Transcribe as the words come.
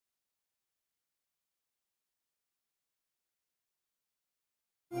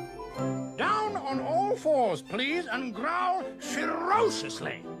down on all fours, please, and growl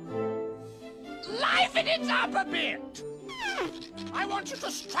ferociously. Liven it up a bit! I want you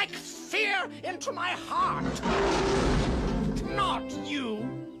to strike fear into my heart. Not you,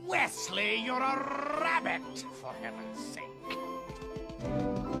 Wesley. You're a rabbit, for heaven's sake.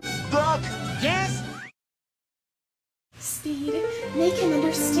 Doc! Yes? Speed, make him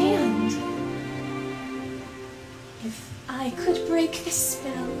understand. If I could break the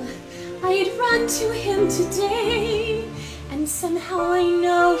spell, I'd run to him today. And somehow I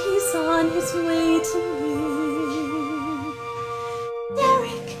know he's on his way to me.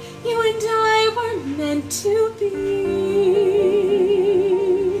 Derek, you and I were meant to be.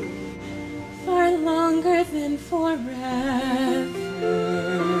 Far longer than forever.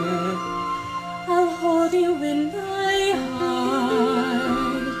 I'll hold you in my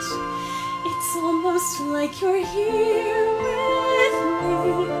heart. It's almost like you're here with me,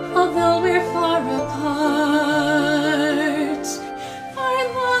 although we're far apart. Far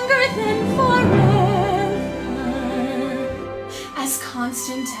longer than forever, as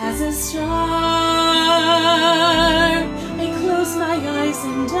constant as a star. I close my eyes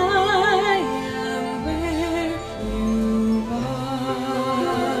and I am where you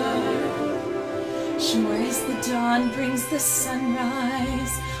are. Sure as the dawn brings the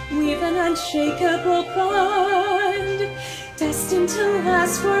sunrise, we've an unshakable bond, destined to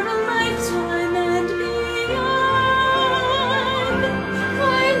last for a lifetime and beyond.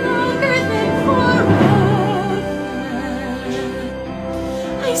 Far longer than forever,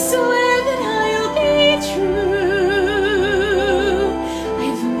 I swear.